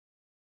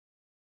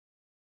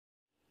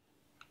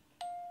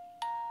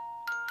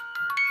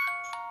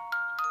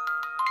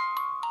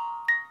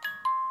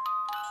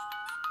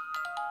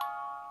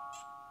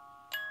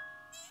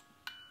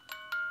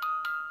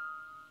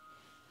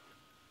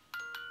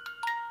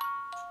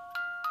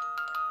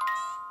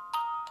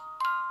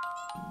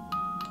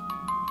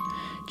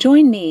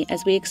Join me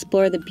as we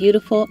explore the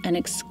beautiful and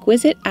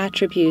exquisite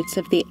attributes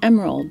of the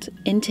emerald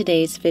in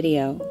today's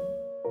video.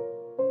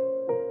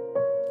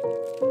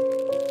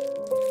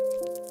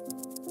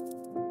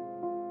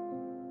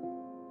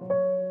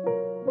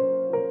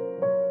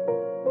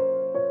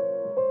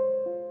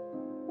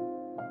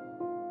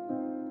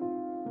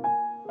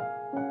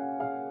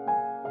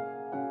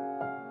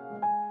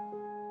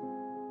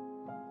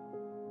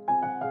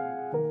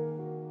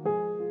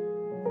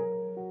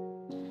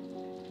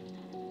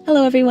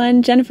 Hello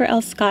everyone, Jennifer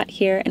L. Scott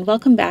here, and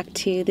welcome back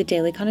to the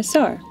Daily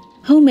Connoisseur.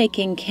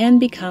 Homemaking can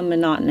become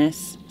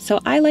monotonous, so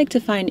I like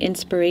to find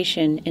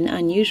inspiration in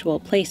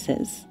unusual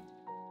places.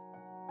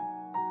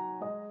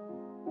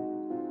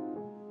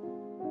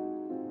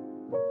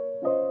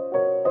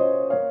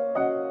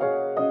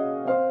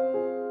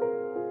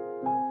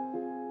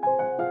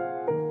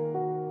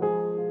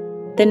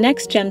 The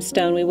next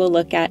gemstone we will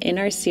look at in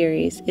our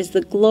series is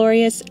the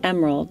glorious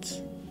emerald.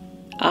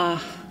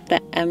 Ah,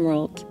 the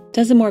emerald.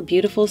 Does a more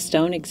beautiful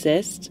stone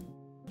exist?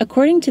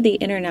 According to the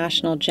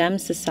International Gem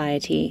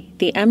Society,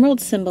 the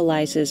emerald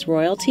symbolizes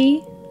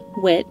royalty,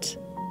 wit,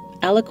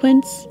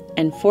 eloquence,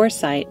 and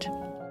foresight.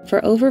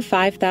 For over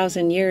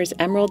 5,000 years,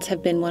 emeralds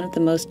have been one of the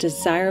most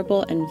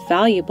desirable and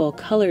valuable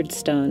colored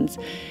stones,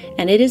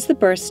 and it is the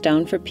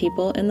birthstone for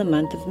people in the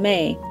month of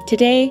May.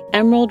 Today,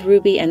 emerald,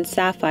 ruby, and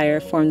sapphire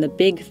form the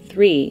big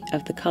three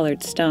of the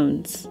colored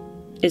stones.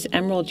 Is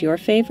emerald your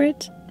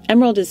favorite?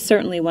 Emerald is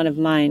certainly one of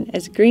mine,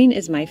 as green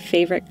is my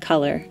favorite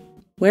color.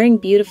 Wearing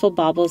beautiful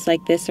baubles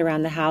like this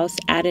around the house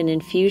add an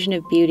infusion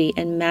of beauty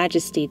and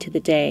majesty to the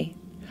day.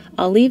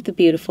 I'll leave the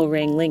beautiful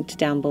ring linked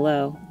down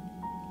below,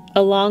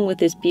 along with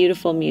this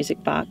beautiful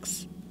music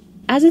box.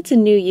 As it's a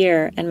new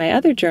year and my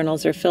other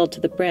journals are filled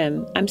to the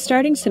brim, I'm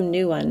starting some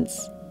new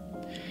ones.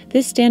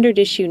 This standard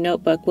issue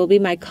notebook will be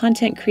my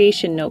content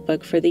creation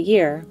notebook for the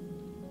year.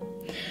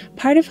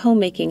 Part of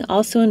homemaking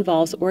also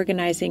involves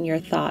organizing your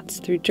thoughts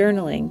through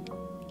journaling.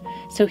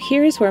 So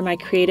here's where my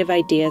creative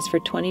ideas for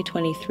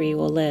 2023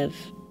 will live.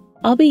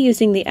 I'll be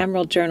using the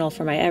Emerald Journal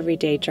for my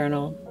everyday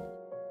journal.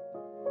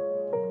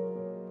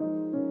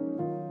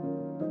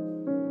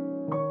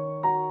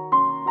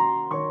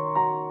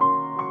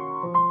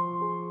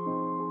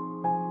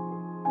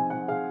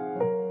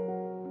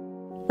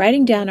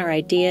 Writing down our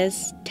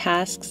ideas,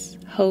 tasks,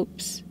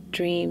 hopes,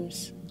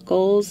 dreams,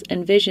 goals,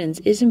 and visions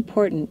is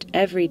important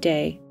every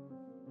day.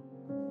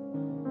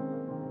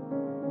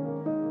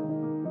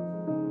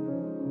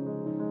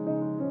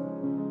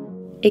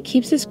 It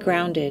keeps us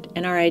grounded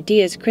and our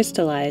ideas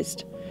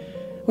crystallized,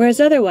 whereas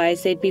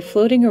otherwise they'd be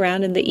floating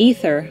around in the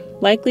ether,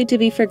 likely to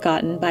be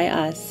forgotten by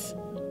us.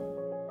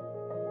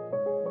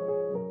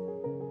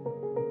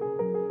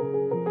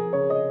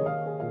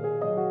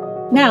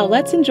 Now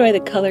let's enjoy the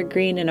color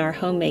green in our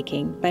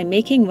homemaking by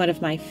making one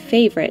of my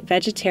favorite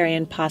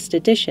vegetarian pasta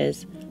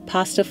dishes,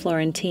 pasta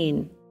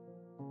Florentine.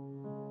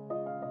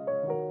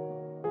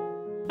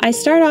 I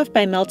start off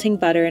by melting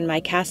butter in my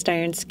cast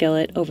iron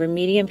skillet over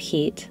medium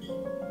heat,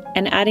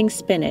 and adding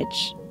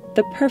spinach,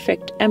 the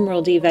perfect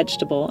emeraldy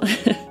vegetable.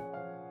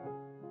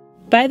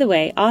 By the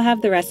way, I'll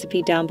have the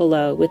recipe down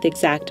below with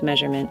exact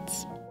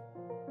measurements.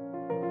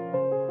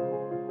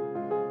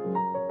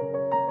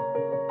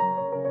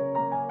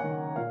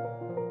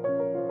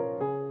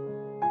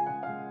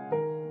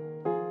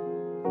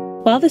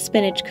 While the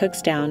spinach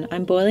cooks down,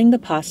 I'm boiling the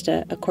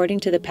pasta according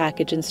to the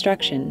package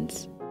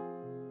instructions.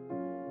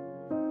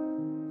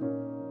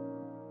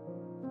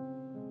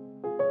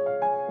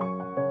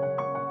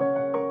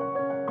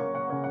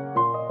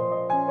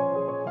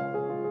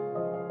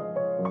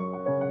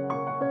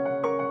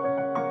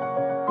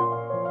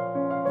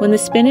 When the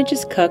spinach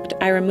is cooked,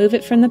 I remove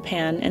it from the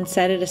pan and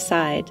set it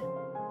aside.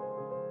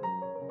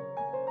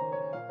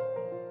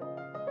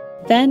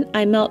 Then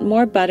I melt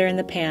more butter in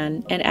the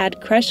pan and add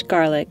crushed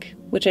garlic,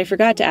 which I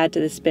forgot to add to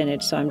the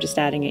spinach, so I'm just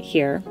adding it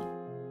here.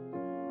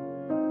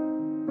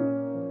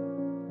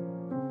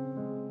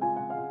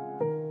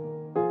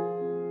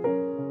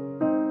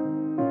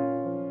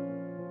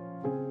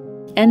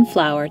 And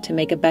flour to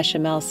make a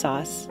béchamel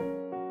sauce.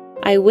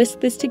 I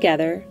whisk this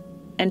together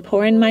and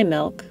pour in my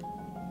milk,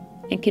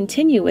 and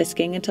continue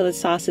whisking until the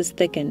sauce is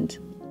thickened.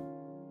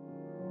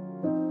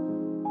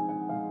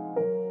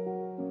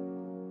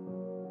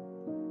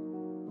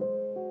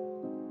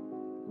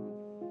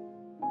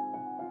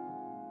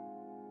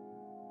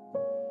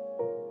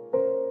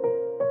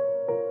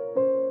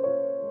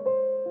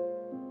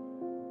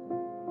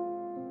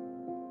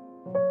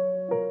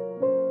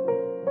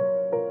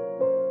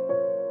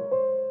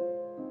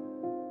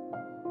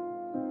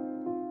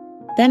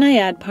 Then I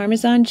add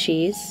Parmesan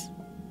cheese,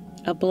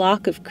 a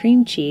block of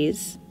cream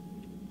cheese,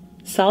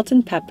 salt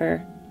and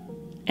pepper,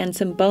 and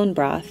some bone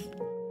broth.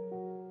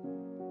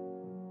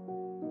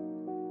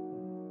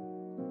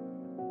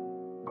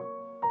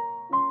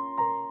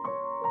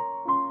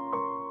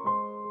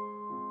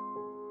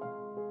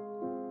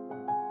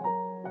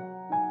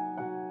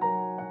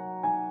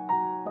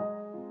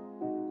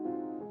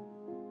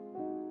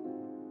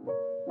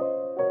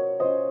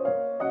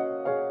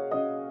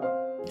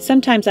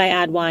 Sometimes I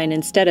add wine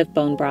instead of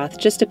bone broth,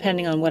 just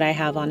depending on what I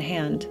have on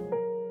hand.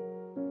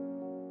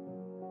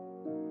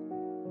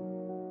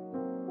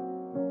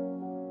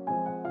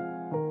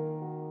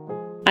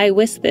 I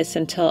whisk this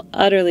until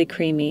utterly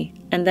creamy,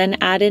 and then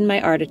add in my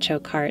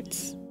artichoke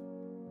hearts.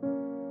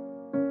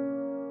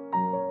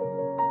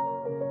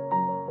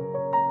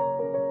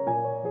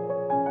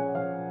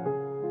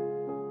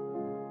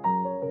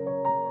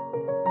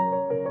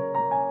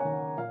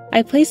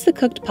 I place the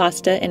cooked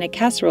pasta in a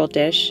casserole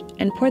dish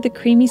and pour the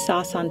creamy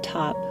sauce on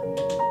top.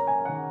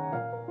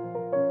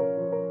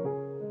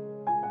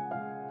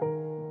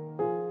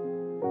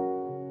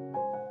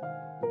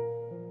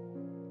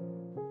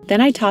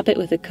 Then I top it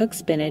with the cooked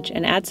spinach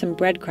and add some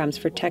breadcrumbs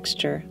for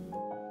texture.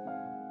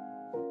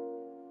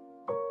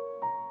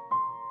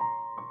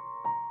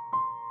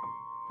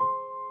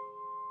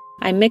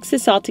 I mix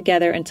this all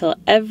together until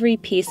every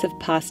piece of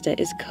pasta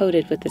is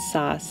coated with the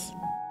sauce.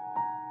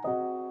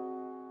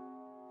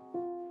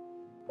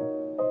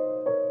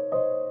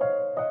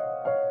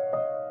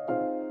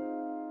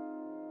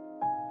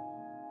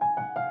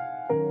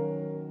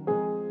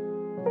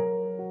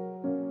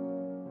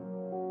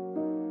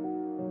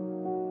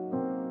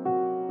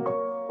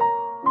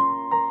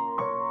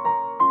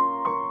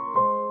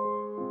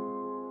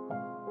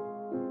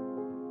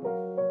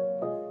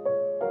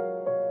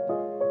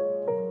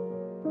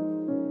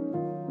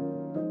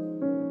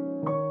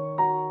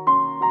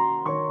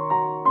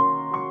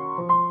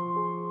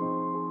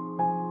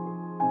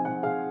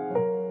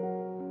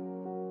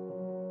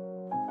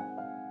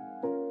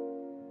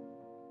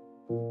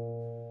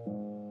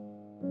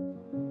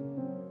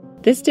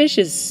 This dish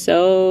is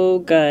so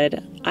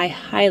good. I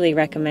highly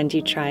recommend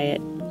you try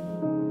it.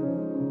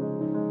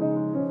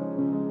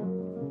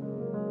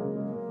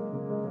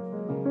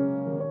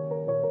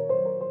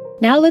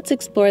 Now let's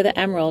explore the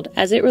emerald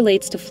as it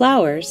relates to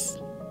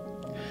flowers.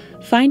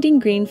 Finding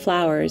green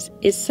flowers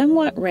is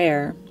somewhat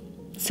rare.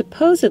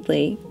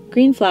 Supposedly,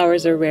 green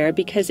flowers are rare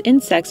because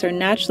insects are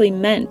naturally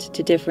meant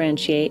to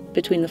differentiate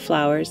between the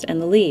flowers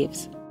and the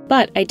leaves.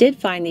 But I did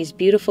find these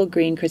beautiful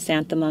green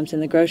chrysanthemums in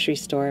the grocery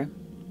store.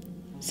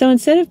 So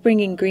instead of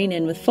bringing green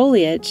in with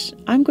foliage,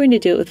 I'm going to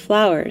do it with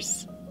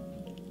flowers.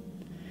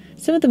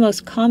 Some of the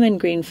most common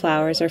green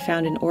flowers are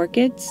found in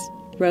orchids,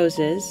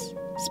 roses,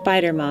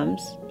 spider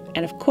mums,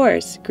 and of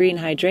course, green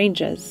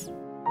hydrangeas.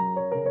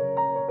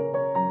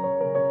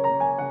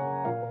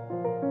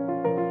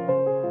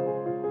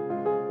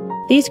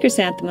 These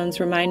chrysanthemums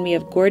remind me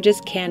of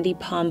gorgeous candy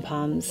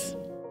pom-poms.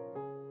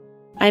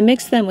 I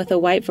mix them with a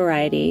white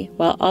variety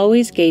while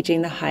always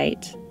gauging the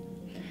height,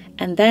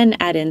 and then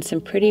add in some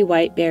pretty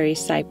white berry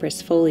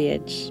cypress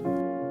foliage.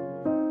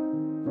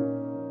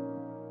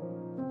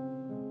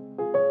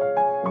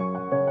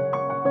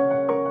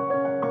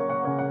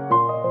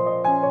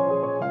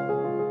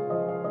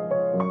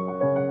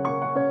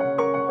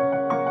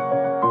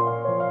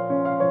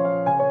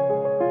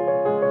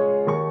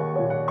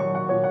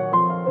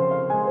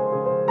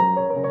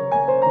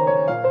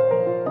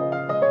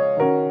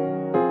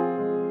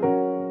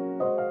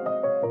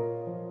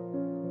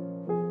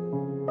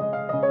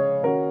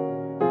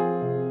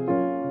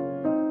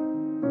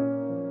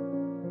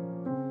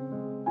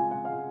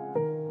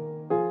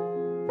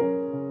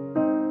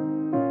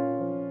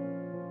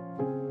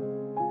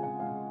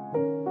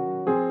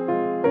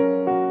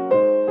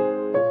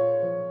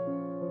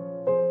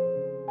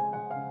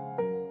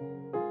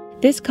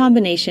 This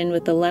combination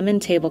with the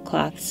lemon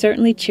tablecloth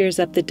certainly cheers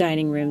up the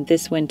dining room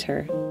this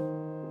winter.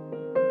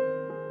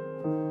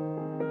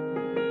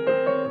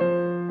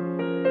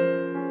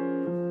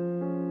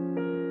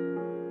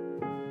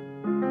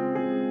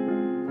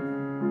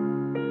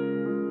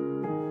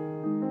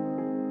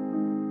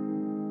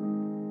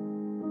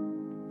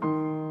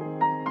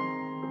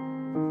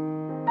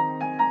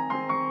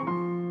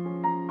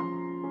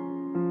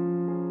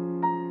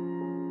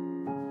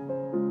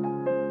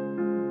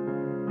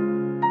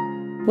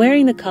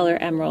 Wearing the color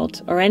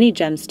emerald, or any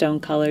gemstone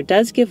color,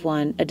 does give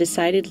one a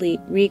decidedly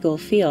regal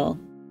feel.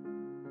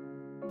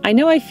 I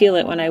know I feel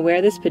it when I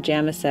wear this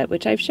pajama set,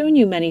 which I've shown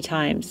you many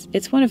times.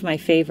 It's one of my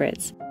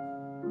favorites.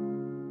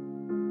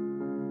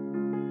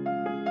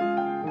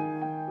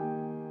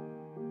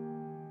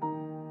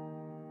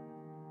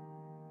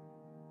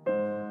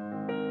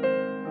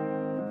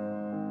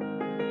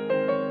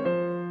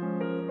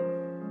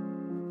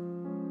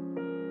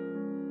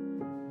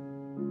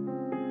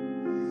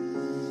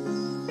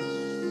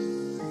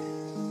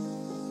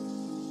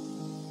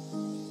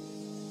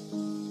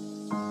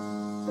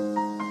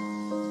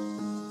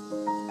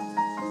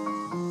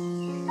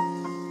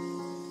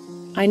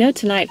 I know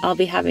tonight I'll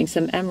be having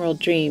some emerald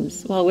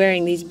dreams while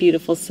wearing these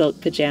beautiful silk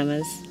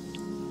pajamas.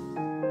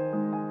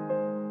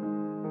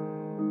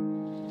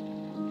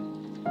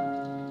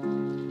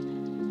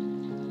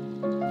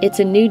 It's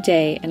a new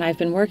day and I've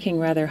been working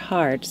rather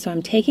hard, so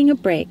I'm taking a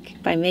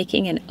break by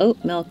making an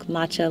oat milk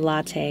matcha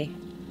latte.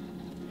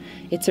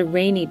 It's a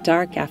rainy,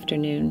 dark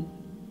afternoon,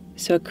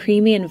 so a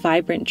creamy and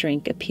vibrant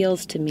drink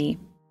appeals to me.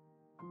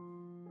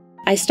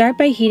 I start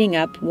by heating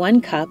up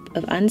 1 cup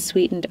of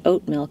unsweetened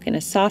oat milk in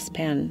a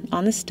saucepan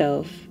on the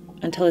stove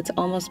until it's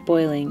almost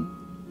boiling.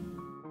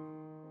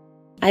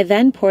 I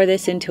then pour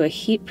this into a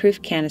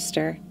heat-proof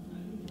canister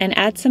and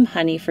add some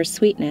honey for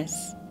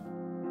sweetness.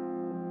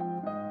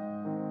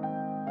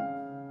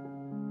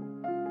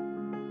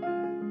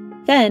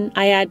 Then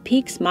I add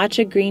Peak's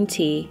matcha green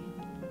tea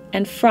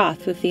and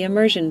froth with the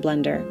immersion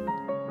blender.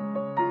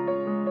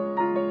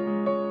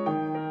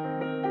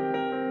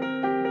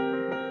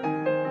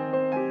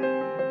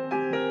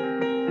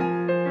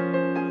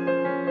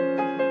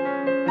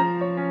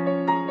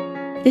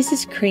 This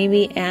is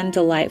creamy and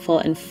delightful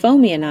and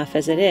foamy enough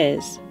as it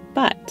is,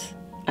 but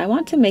I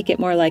want to make it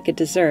more like a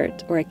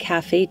dessert or a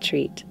cafe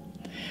treat.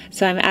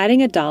 So I'm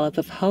adding a dollop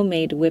of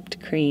homemade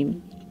whipped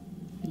cream.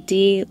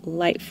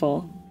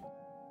 Delightful.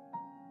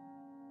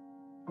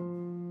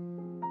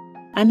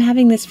 I'm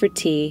having this for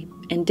tea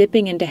and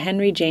dipping into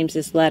Henry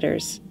James's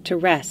letters to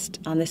rest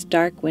on this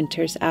dark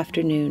winter's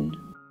afternoon.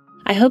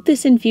 I hope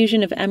this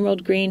infusion of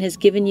emerald green has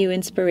given you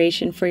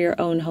inspiration for your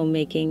own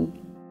homemaking.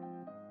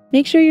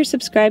 Make sure you're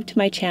subscribed to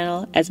my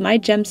channel as my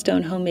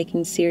gemstone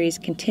homemaking series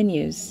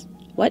continues.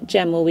 What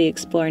gem will we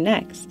explore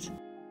next?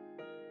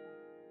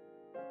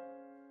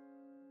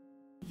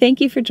 Thank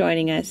you for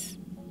joining us.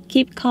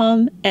 Keep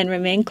calm and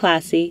remain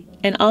classy,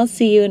 and I'll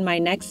see you in my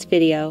next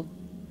video.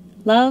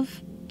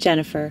 Love,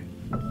 Jennifer.